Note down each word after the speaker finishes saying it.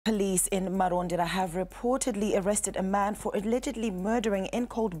Police in Marondera have reportedly arrested a man for allegedly murdering in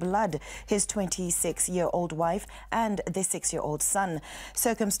cold blood his 26-year-old wife and their 6-year-old son.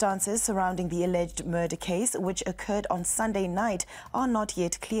 Circumstances surrounding the alleged murder case, which occurred on Sunday night, are not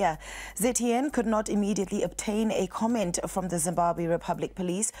yet clear. ZTN could not immediately obtain a comment from the Zimbabwe Republic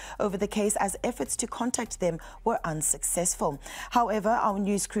Police over the case as efforts to contact them were unsuccessful. However, our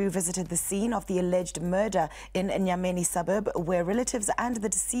news crew visited the scene of the alleged murder in Nyameni suburb, where relatives and the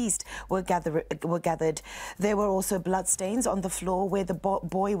deceased were gathered. There were also bloodstains on the floor where the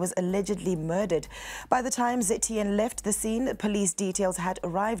boy was allegedly murdered. By the time ZTN left the scene, police details had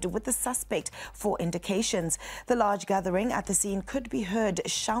arrived with the suspect for indications. The large gathering at the scene could be heard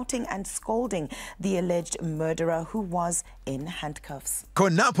shouting and scolding the alleged murderer, who was in handcuffs.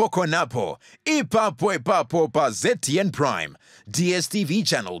 Konapo, ipapo pa ZTN Prime, DSTV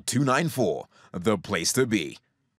channel 294, the place to be.